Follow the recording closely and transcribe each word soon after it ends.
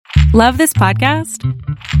Love this podcast?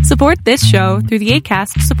 Support this show through the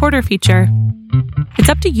Acast supporter feature. It's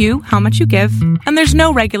up to you how much you give, and there's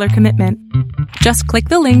no regular commitment. Just click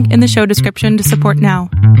the link in the show description to support now.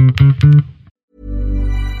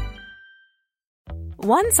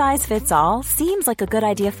 One size fits all seems like a good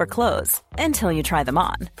idea for clothes until you try them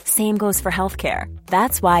on. Same goes for healthcare.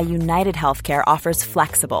 That's why United Healthcare offers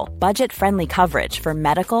flexible, budget-friendly coverage for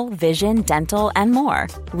medical, vision, dental, and more.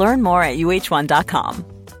 Learn more at uh1.com.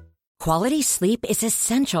 Quality sleep is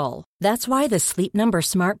essential. That's why the Sleep Number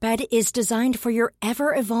Smart Bed is designed for your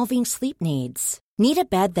ever-evolving sleep needs. Need a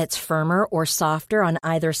bed that's firmer or softer on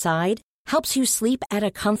either side? Helps you sleep at a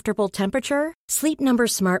comfortable temperature? Sleep Number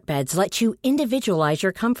Smart Beds let you individualize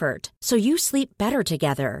your comfort, so you sleep better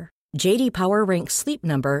together. J.D. Power ranks Sleep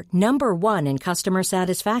Number number 1 in customer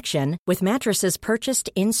satisfaction with mattresses purchased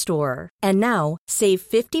in-store. And now, save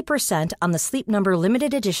 50% on the Sleep Number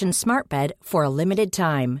Limited Edition Smart Bed for a limited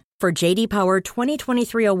time. For J.D. Power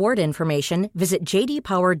 2023 award information, visit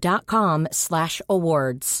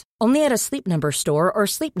jdpower.com/awards. Only at a Sleep Number store or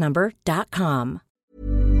sleepnumber.com.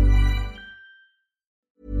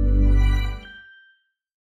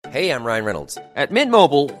 Hey, I'm Ryan Reynolds. At Mint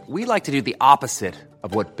Mobile, we like to do the opposite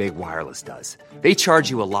of what Big Wireless does. They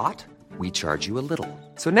charge you a lot, we charge you a little.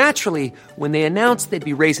 So naturally, when they announced they'd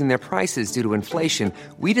be raising their prices due to inflation,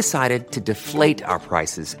 we decided to deflate our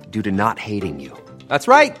prices due to not hating you. That's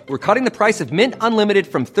right. We're cutting the price of Mint Unlimited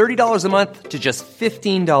from $30 a month to just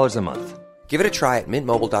 $15 a month. Give it a try at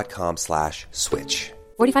mintmobile.com/switch.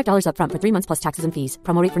 $45 up front for 3 months plus taxes and fees.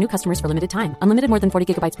 Promo rate for new customers for limited time. Unlimited more than 40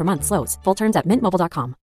 gigabytes per month. Slows full terms at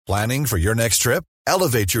mintmobile.com. Planning for your next trip?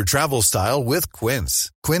 Elevate your travel style with Quince.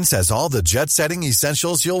 Quince has all the jet-setting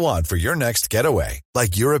essentials you'll want for your next getaway,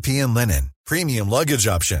 like European linen, premium luggage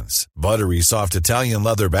options, buttery soft Italian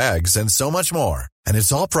leather bags, and so much more. And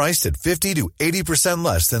it's all priced at 50 to 80%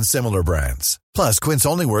 less than similar brands. Plus, Quince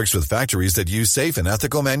only works with factories that use safe and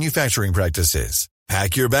ethical manufacturing practices.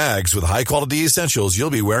 Pack your bags with high-quality essentials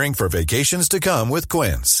you'll be wearing for vacations to come with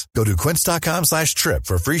Quince. Go to quince.com/trip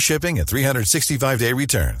for free shipping and 365-day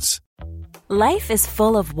returns. Life is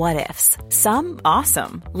full of what-ifs. Some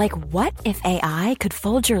awesome, like what if AI could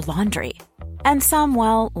fold your laundry? And some,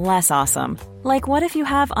 well, less awesome, like what if you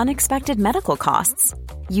have unexpected medical costs?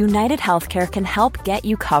 United Healthcare can help get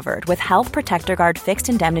you covered with Health Protector Guard fixed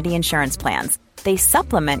indemnity insurance plans. They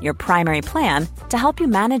supplement your primary plan to help you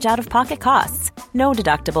manage out-of-pocket costs. No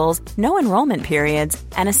deductibles, no enrollment periods,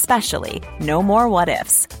 and especially no more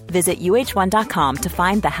what-ifs. Visit uh1.com to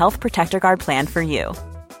find the Health Protector Guard plan for you.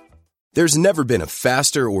 There's never been a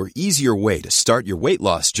faster or easier way to start your weight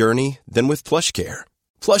loss journey than with PlushCare.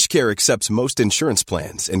 PlushCare accepts most insurance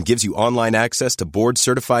plans and gives you online access to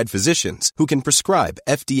board-certified physicians who can prescribe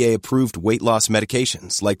FDA-approved weight loss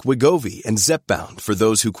medications like Wegovy and Zepbound for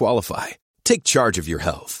those who qualify. Take charge of your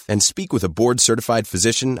health and speak with a board-certified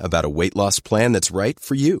physician about a weight loss plan that's right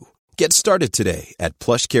for you. Get started today at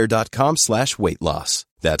plushcare.com/weight loss.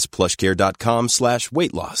 That's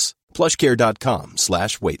plushcare.com/weight loss.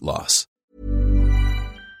 plushcare.com/weight loss.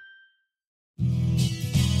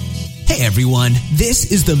 Hey everyone,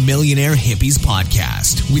 this is the Millionaire Hippies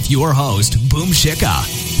Podcast with your host, Boom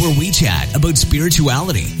Shikha, where we chat about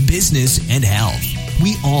spirituality, business, and health.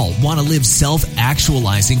 We all want to live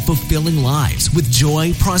self-actualizing, fulfilling lives with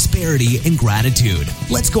joy, prosperity, and gratitude.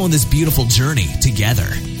 Let's go on this beautiful journey together.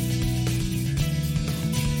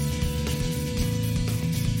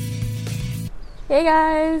 Hey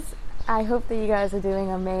guys, I hope that you guys are doing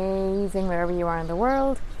amazing wherever you are in the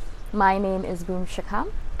world. My name is Boom Shikha,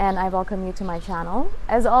 and I welcome you to my channel.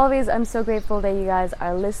 As always, I'm so grateful that you guys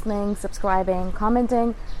are listening, subscribing,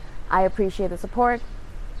 commenting. I appreciate the support.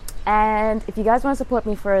 And if you guys want to support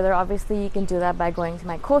me further, obviously you can do that by going to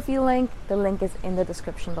my Ko-fi link. The link is in the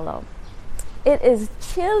description below. It is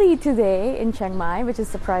chilly today in Chiang Mai, which is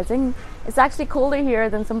surprising. It's actually colder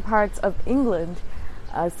here than some parts of England,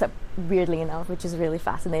 weirdly enough, which is really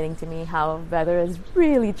fascinating to me how weather is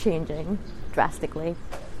really changing drastically.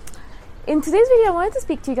 In today's video, I wanted to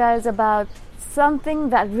speak to you guys about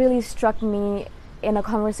something that really struck me in a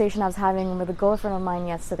conversation I was having with a girlfriend of mine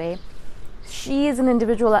yesterday. She is an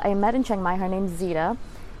individual that I met in Chiang Mai. Her name's Zita,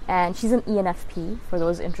 and she's an ENFP, for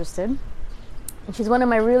those interested. And she's one of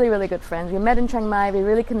my really, really good friends. We met in Chiang Mai. We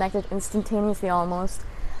really connected instantaneously almost.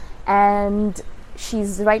 And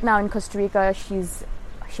she's right now in Costa Rica.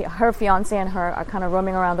 Her fiance and her are kind of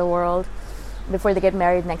roaming around the world before they get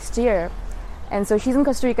married next year. And so she's in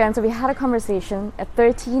Costa Rica, and so we had a conversation, a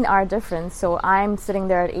 13-hour difference. So I'm sitting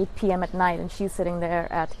there at 8 p.m. at night, and she's sitting there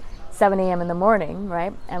at 7 a.m. in the morning,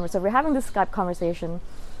 right? And so we're having this Skype conversation,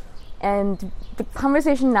 and the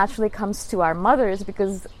conversation naturally comes to our mothers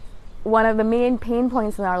because one of the main pain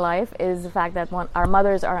points in our life is the fact that our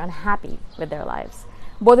mothers are unhappy with their lives.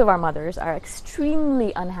 Both of our mothers are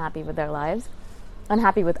extremely unhappy with their lives,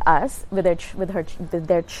 unhappy with us, with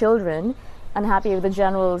their children, unhappy with the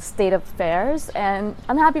general state of affairs, and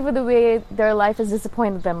unhappy with the way their life has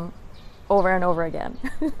disappointed them over and over again.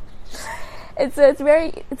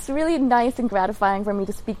 It's really nice and gratifying for me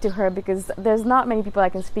to speak to her, because there's not many people I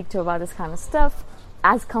can speak to about this kind of stuff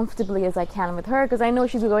as comfortably as I can with her, because I know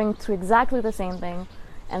she's going through exactly the same thing,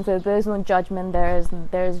 and so there's no judgment.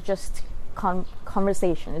 There's just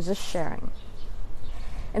conversation. It's just sharing.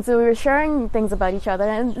 And so we were sharing things about each other,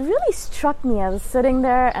 and it really struck me. I was sitting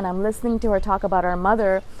there and I'm listening to her talk about our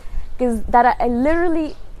mother, because it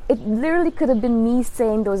literally could have been me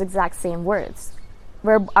saying those exact same words.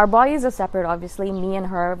 Where our bodies are separate, obviously, me and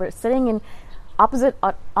her, we're sitting at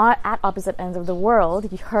opposite ends of the world.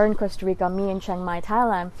 Her in Costa Rica, me in Chiang Mai,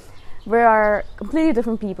 Thailand. We are completely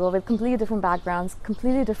different people with completely different backgrounds,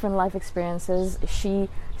 completely different life experiences. She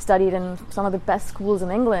studied in some of the best schools in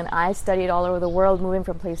England. I studied all over the world, moving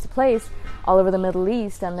from place to place, all over the Middle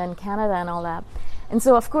East and then Canada and all that. And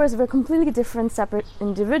so, of course, we're completely different, separate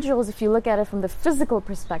individuals if you look at it from the physical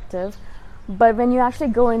perspective. But when you actually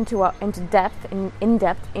go into depth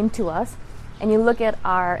into us, and you look at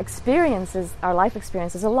our experiences, our life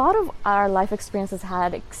experiences, a lot of our life experiences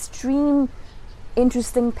had extreme,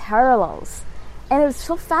 interesting parallels. And it was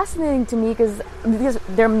so fascinating to me because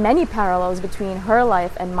there are many parallels between her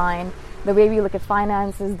life and mine. The way we look at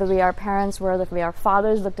finances, the way our parents were, the way our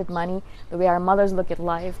fathers looked at money, the way our mothers look at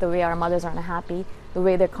life, the way our mothers are unhappy, the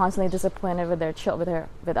way they're constantly disappointed with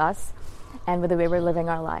with us, and with the way we're living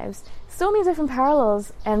our lives. So many different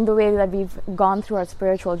parallels, and the way that we've gone through our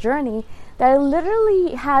spiritual journey, that I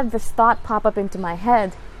literally had this thought pop up into my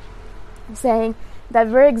head saying that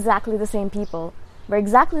we're exactly the same people. We're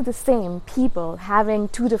exactly the same people having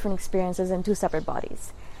two different experiences in two separate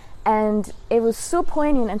bodies. And it was so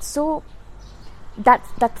poignant, and so that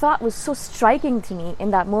thought was so striking to me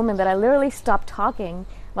in that moment that I literally stopped talking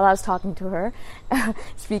while I was talking to her,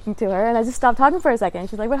 speaking to her, and I just stopped talking for a second.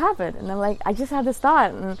 She's like, "What happened?" And I'm like, "I just had this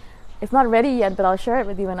thought, and it's not ready yet, but I'll share it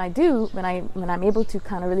with you when I do, when I'm able to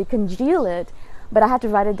kind of really congeal it. But I had to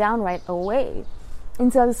write it down right away."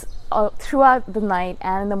 And so throughout the night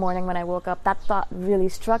and in the morning when I woke up, that thought really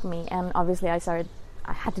struck me. And obviously I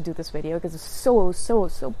had to do this video because it's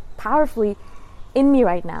so powerfully in me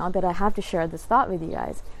right now that I have to share this thought with you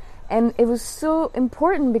guys. And it was so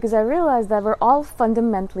important because I realized that we're all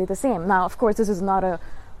fundamentally the same. Now, of course, this is not a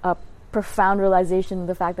profound realization of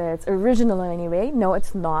the fact that it's original in any way. No,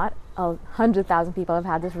 it's not. 100,000 people have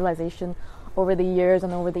had this realization over the years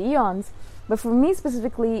and over the eons. But for me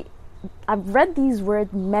specifically, I've read these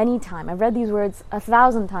words many times. I've read these words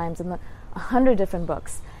 1,000 times in 100 different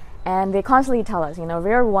books. And they constantly tell us,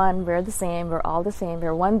 we're one, we're the same, we're all the same.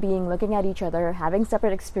 We're one being looking at each other, having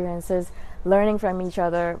separate experiences, learning from each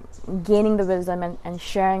other, gaining the wisdom and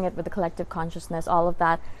sharing it with the collective consciousness, all of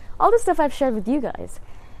that. All the stuff I've shared with you guys.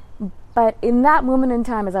 But in that moment in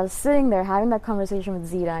time, as I was sitting there having that conversation with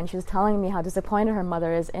Zita, and she was telling me how disappointed her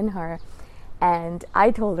mother is in her, and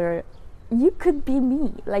I told her, you could be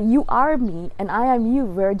me. Like, you are me, and I am you.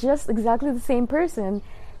 We're just exactly the same person,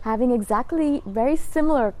 having exactly very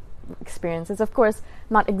similar experiences. Of course,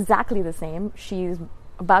 not exactly the same. She's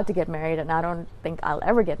about to get married, and I don't think I'll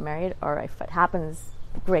ever get married, or if it happens,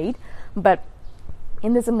 great. But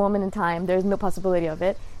in this moment in time, there's no possibility of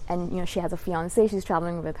it. And she has a fiance. She's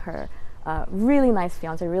traveling with her really nice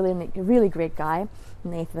fiance, really great guy,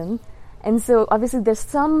 Nathan. And so obviously there's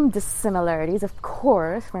some dissimilarities. Of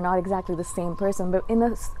course, we're not exactly the same person, but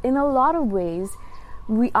in a lot of ways,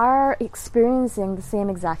 we are experiencing the same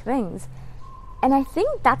exact things. And I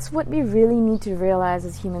think that's what we really need to realize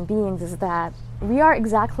as human beings, is that we are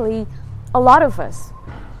exactly, a lot of us,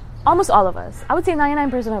 almost all of us, I would say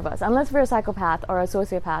 99% of us, unless we're a psychopath or a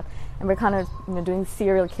sociopath, and we're kind of doing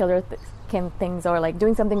serial killer things, or like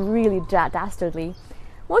doing something really dastardly,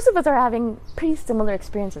 most of us are having pretty similar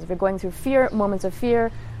experiences. We're going through moments of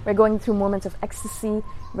fear, we're going through moments of ecstasy,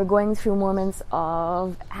 we're going through moments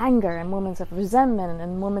of anger, and moments of resentment,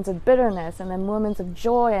 and moments of bitterness, and then moments of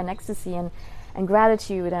joy and ecstasy and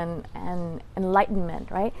gratitude and enlightenment,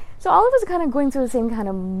 right? So all of us are kind of going through the same kind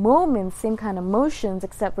of moments, same kind of emotions,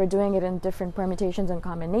 except we're doing it in different permutations and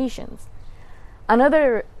combinations.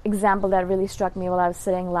 Another example that really struck me while I was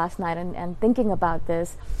sitting last night and thinking about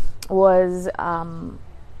this was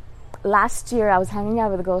last year I was hanging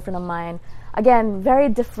out with a girlfriend of mine. Again, very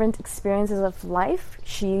different experiences of life.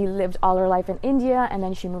 She lived all her life in India, and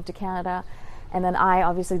then she moved to Canada. And then I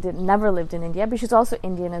obviously never lived in India, but she's also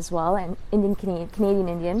Indian as well, and Canadian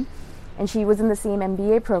Indian. and she was in the same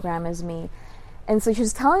MBA program as me. And so she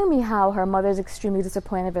was telling me how her mother's extremely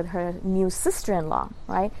disappointed with her new sister-in-law,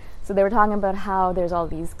 right? So they were talking about how there's all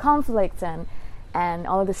these conflicts and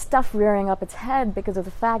all of this stuff rearing up its head because of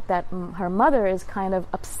the fact that her mother is kind of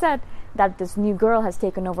upset that this new girl has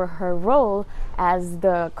taken over her role as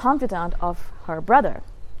the confidant of her brother.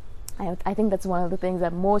 I think that's one of the things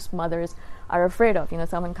that most mothers are afraid of,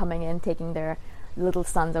 someone coming in, taking their little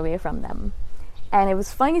sons away from them. And it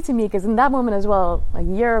was funny to me because in that moment as well, a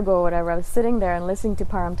year ago or whatever, I was sitting there and listening to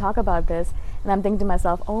Param talk about this, and I'm thinking to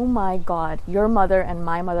myself, oh my God, your mother and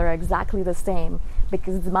my mother are exactly the same,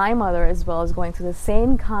 because my mother as well is going through the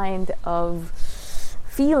same kind of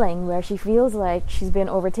feeling where she feels like she's been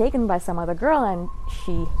overtaken by some other girl and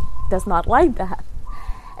she does not like that.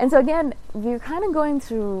 And so again, we're kind of going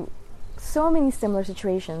through so many similar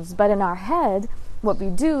situations, but in our head, what we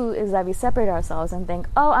do is that we separate ourselves and think,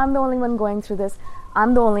 oh, I'm the only one going through this.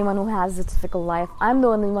 I'm the only one who has this difficult life. I'm the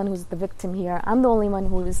only one who's the victim here. I'm the only one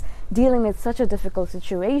who is dealing with such a difficult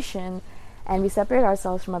situation. And we separate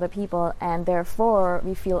ourselves from other people, and therefore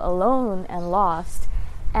we feel alone and lost.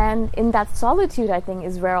 And in that solitude, I think,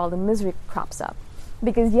 is where all the misery crops up.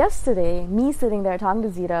 Because yesterday, me sitting there talking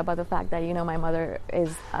to Zita about the fact that, my mother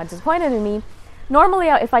is disappointed in me, normally,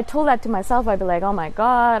 if I told that to myself, I'd be like, oh my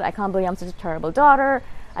God, I can't believe I'm such a terrible daughter.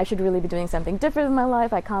 I should really be doing something different in my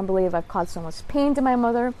life. I can't believe I've caused so much pain to my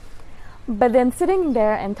mother. But then sitting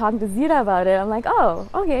there and talking to Zita about it, I'm like, oh,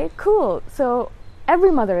 okay, cool. So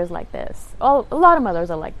every mother is like this. A lot of mothers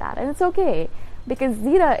are like that. And it's okay. Because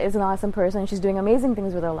Zita is an awesome person. She's doing amazing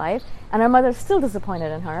things with her life. And her mother's still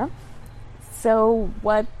disappointed in her. So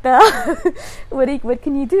what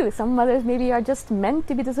can you do? Some mothers maybe are just meant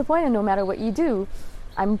to be disappointed no matter what you do.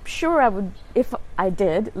 I'm sure I would, if I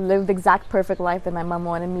did, live the exact perfect life that my mom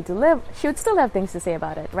wanted me to live, she would still have things to say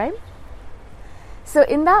about it, right? So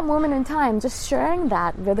in that moment in time, just sharing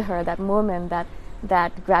that with her, that moment,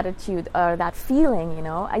 that gratitude or that feeling,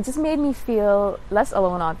 it just made me feel less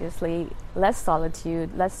alone, obviously, less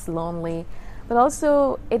solitude, less lonely, but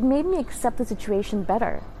also it made me accept the situation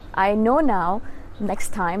better. I know now, next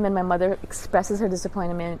time when my mother expresses her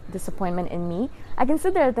disappointment in me, I can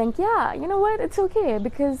sit there and think, yeah, you know what, it's okay,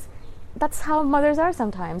 because that's how mothers are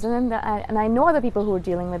sometimes. And I know other people who are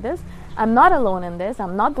dealing with this. I'm not alone in this.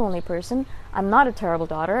 I'm not the only person. I'm not a terrible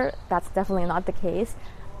daughter. That's definitely not the case.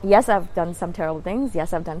 Yes, I've done some terrible things.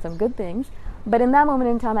 Yes, I've done some good things. But in that moment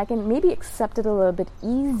in time, I can maybe accept it a little bit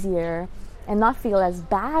easier and not feel as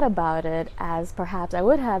bad about it as perhaps I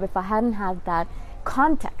would have if I hadn't had that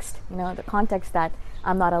context, the context that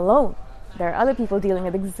I'm not alone. There are other people dealing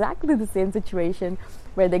with exactly the same situation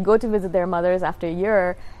where they go to visit their mothers after a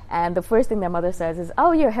year and the first thing their mother says is,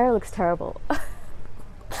 oh, your hair looks terrible.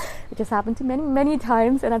 It just happened to many, many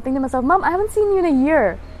times, and I'm thinking to myself, Mom, I haven't seen you in a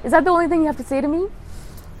year. Is that the only thing you have to say to me?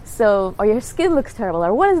 So, or your skin looks terrible,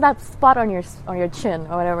 or what is that spot on your chin,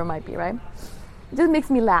 or whatever it might be, right? It just makes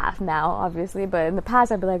me laugh now, obviously, but in the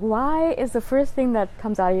past I'd be like, why is the first thing that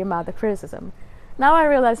comes out of your mouth a criticism? Now I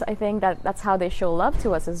realize, I think that that's how they show love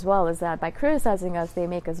to us as well, is that by criticizing us, they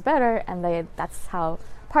make us better, and that's how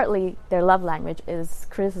partly their love language is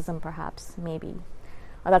criticism, perhaps, maybe.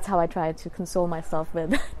 Or that's how I try to console myself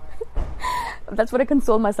with. That's what I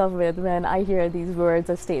console myself with when I hear these words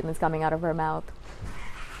or statements coming out of her mouth.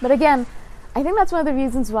 But again, I think that's one of the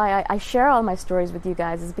reasons why I share all my stories with you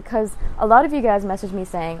guys, is because a lot of you guys message me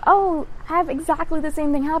saying, oh, I have exactly the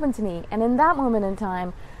same thing happen to me. And in that moment in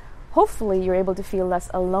time, hopefully you're able to feel less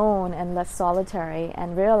alone and less solitary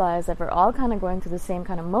and realize that we're all kind of going through the same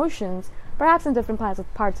kind of emotions, perhaps in different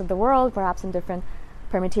parts of the world, perhaps in different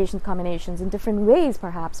permutations, combinations, in different ways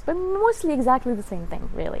perhaps, but mostly exactly the same thing,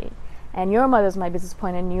 really. And your mothers might be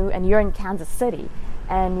disappointed in you, and you're in Kansas City.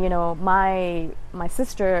 And, my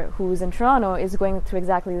sister who's in Toronto is going through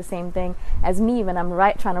exactly the same thing as me when I'm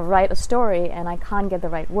trying to write a story and I can't get the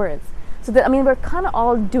right words. So, we're kind of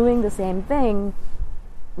all doing the same thing,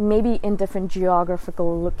 maybe in different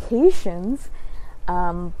geographical locations,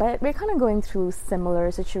 but we're kind of going through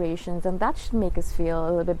similar situations, and that should make us feel a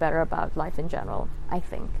little bit better about life in general, I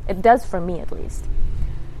think. It does for me, at least.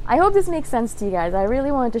 I hope this makes sense to you guys. I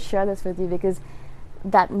really wanted to share this with you because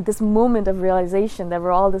this moment of realization that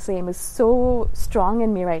we're all the same is so strong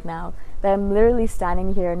in me right now that I'm literally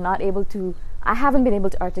standing here I haven't been able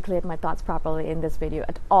to articulate my thoughts properly in this video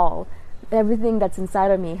at all. Everything that's inside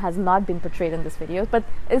of me has not been portrayed in this video, but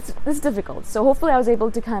it's difficult. So hopefully I was able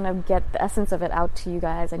to kind of get the essence of it out to you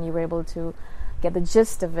guys, and you were able to get the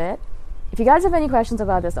gist of it. If you guys have any questions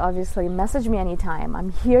about this, obviously message me anytime.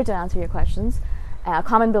 I'm here to answer your questions.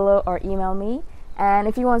 Comment below or email me. And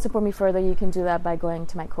if you want to support me further, you can do that by going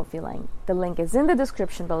to my Ko-fi link. The link is in the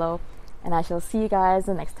description below. And I shall see you guys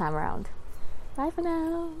the next time around. Bye for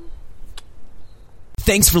now.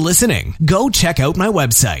 Thanks for listening. Go check out my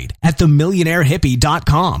website at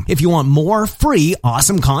themillionairehippie.com if you want more free,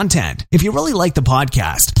 awesome content. If you really like the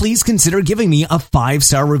podcast, please consider giving me a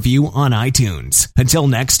 5-star review on iTunes. Until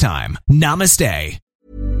next time, namaste.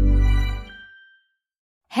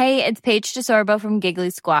 Hey, it's Paige DeSorbo from Giggly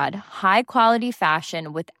Squad. High quality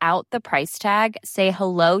fashion without the price tag. Say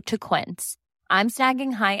hello to Quince. I'm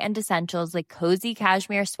snagging high-end essentials like cozy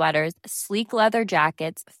cashmere sweaters, sleek leather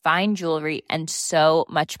jackets, fine jewelry, and so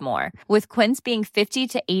much more. With Quince being 50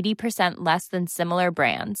 to 80% less than similar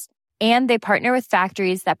brands. And they partner with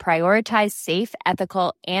factories that prioritize safe,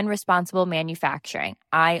 ethical, and responsible manufacturing.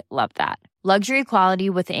 I love that. Luxury quality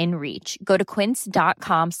within reach. Go to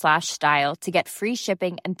quince.com/style to get free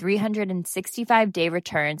shipping and 365-day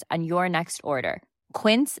returns on your next order.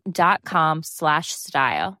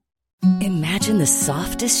 Quince.com/style. Imagine the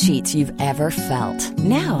softest sheets you've ever felt.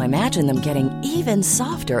 Now imagine them getting even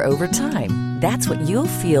softer over time. That's what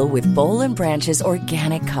you'll feel with Boll & Branch's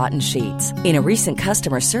organic cotton sheets. In a recent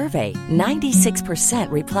customer survey,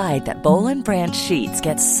 96% replied that Boll & Branch sheets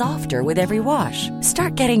get softer with every wash.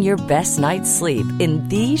 Start getting your best night's sleep in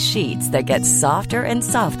these sheets that get softer and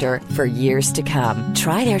softer for years to come.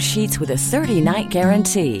 Try their sheets with a 30-night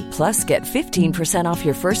guarantee. Plus, get 15% off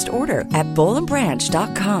your first order at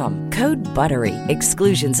bollandbranch.com. Code BUTTERY.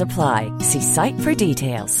 Exclusions apply. See site for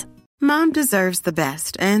details. Mom deserves the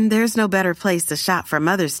best, and there's no better place to shop for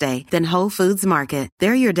Mother's Day than Whole Foods Market.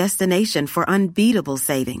 They're your destination for unbeatable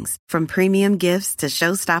savings, from premium gifts to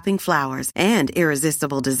show-stopping flowers and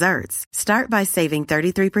irresistible desserts. Start by saving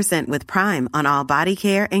 33% with Prime on all body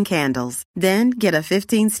care and candles. Then get a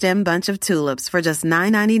 15-stem bunch of tulips for just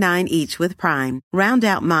 $9.99 each with Prime. Round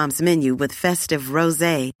out Mom's menu with festive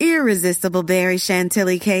rosé, irresistible berry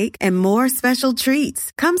chantilly cake, and more special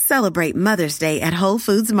treats. Come celebrate Mother's Day at Whole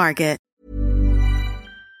Foods Market.